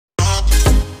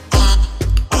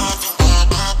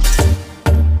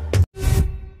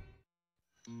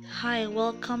Hi,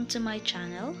 welcome to my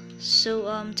channel.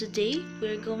 Today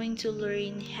we're going to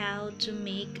learn how to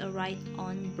make a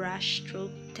write-on brush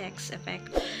stroke text effect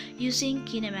using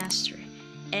KINEMASTER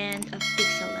and a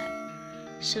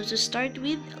PIXELLAB. So to start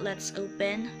with, let's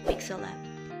open PIXELLAB.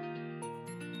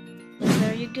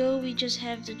 There you go. We just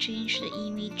have to change the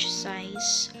image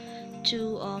size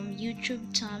to YouTube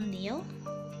thumbnail.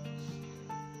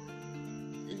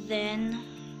 Then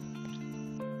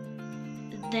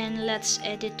let's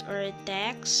edit our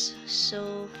text.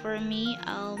 So for me,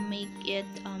 I'll make it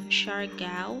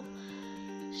Siargao.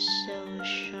 So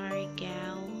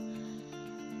Siargao.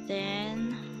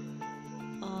 Then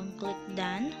click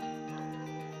done.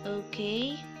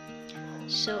 Okay.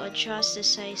 So adjust the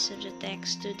size of the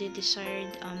text to the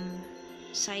desired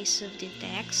size of the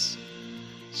text.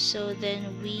 So then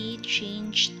we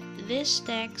changed this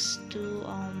text to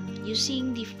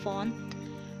using the font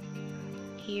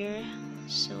here.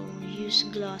 So use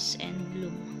gloss and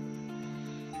bloom.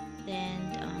 Then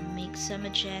make some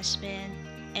adjustment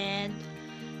and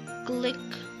click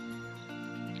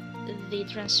the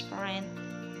transparent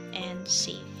and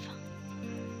save.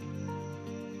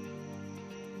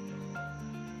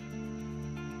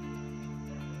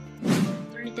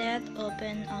 After that,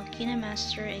 open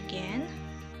KINEMASTER again.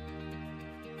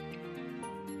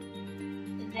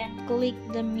 Then click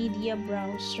the media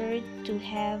browser to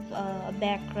have a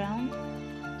background.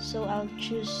 So I'll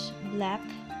choose black,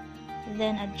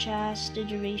 then adjust the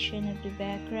duration of the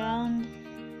background,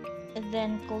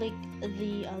 then click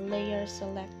the layer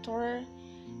selector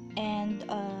and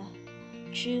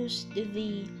choose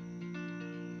the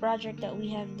project that we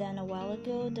have done a while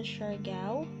ago, the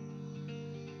Siargao.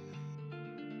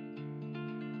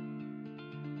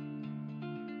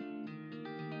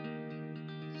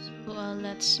 So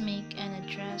let's make an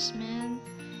adjustment.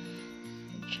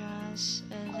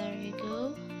 There you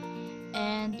go.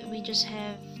 And we just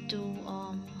have to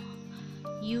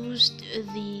use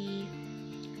the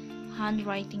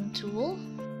handwriting tool.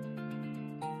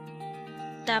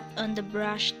 Tap on the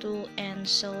brush tool and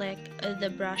select the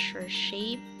brush or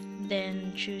shape,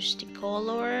 then choose the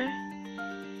color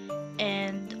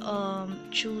and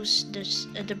choose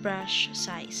the brush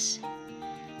size.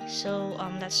 So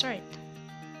let's start.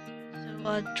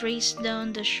 So trace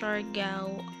down the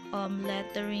Siargao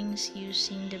letterings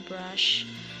using the brush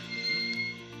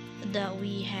that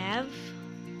we have,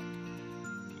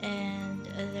 and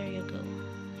there you go.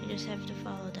 You just have to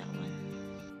follow that one.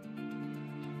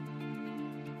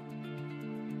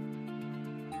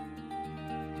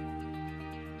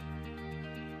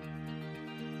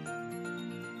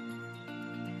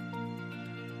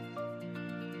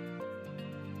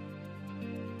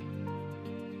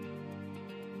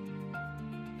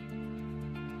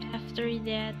 After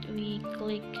that, we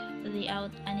click the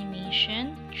out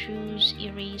animation, choose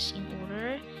erase in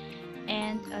order,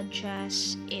 and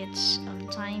adjust its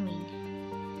timing.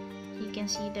 You can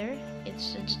see there,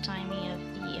 it's the timing of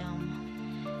the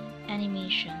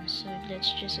animation. So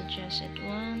let's just adjust it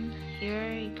one.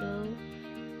 Here you go.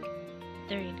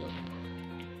 There you go.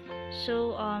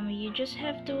 So you just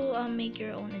have to make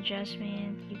your own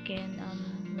adjustment. You can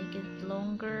make it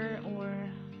longer or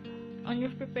on your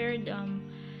prepared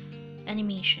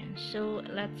animation. So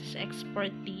let's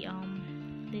export the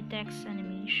text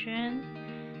animation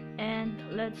and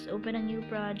let's open a new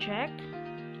project.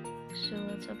 So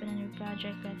let's open a new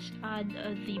project. Let's add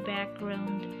the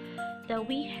background that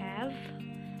we have.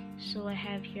 So I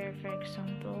have here, for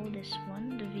example, this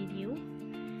one, the video,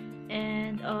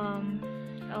 and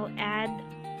I'll add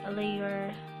a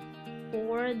layer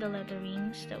for the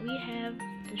letterings that we have,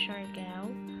 the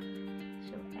Siargao.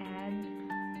 So add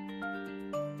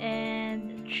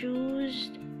and choose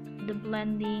the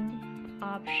blending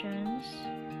options.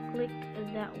 Click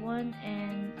that one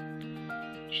and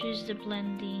choose the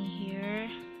blending here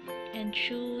and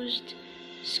choose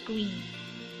screen.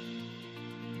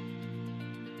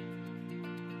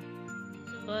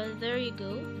 So there you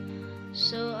go.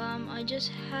 So I just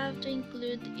have to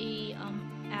include a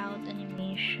out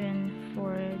animation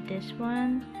for this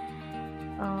one.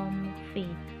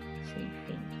 Fade. Say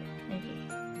fade. Okay.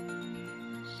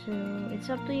 So it's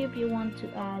up to you if you want to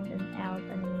add an out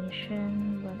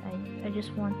animation, but I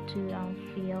just want to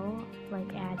feel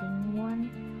like adding one.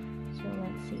 So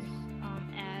let's see.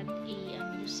 Add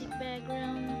a music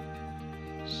background.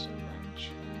 So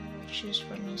I'll choose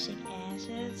for music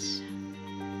assets.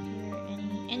 Here,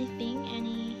 anything,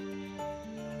 any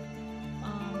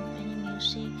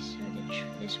music. So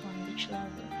this one, Beach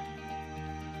Lover.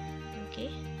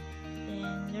 Okay.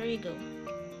 Then there you go.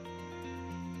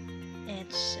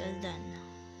 It's done.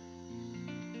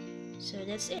 So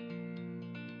that's it.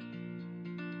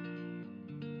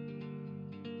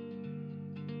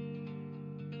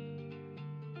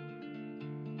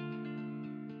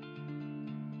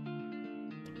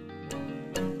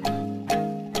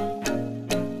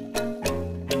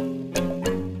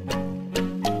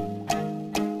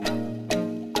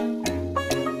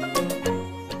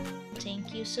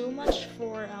 so much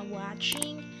for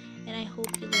watching, and I hope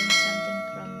you learned something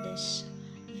from this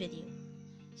video.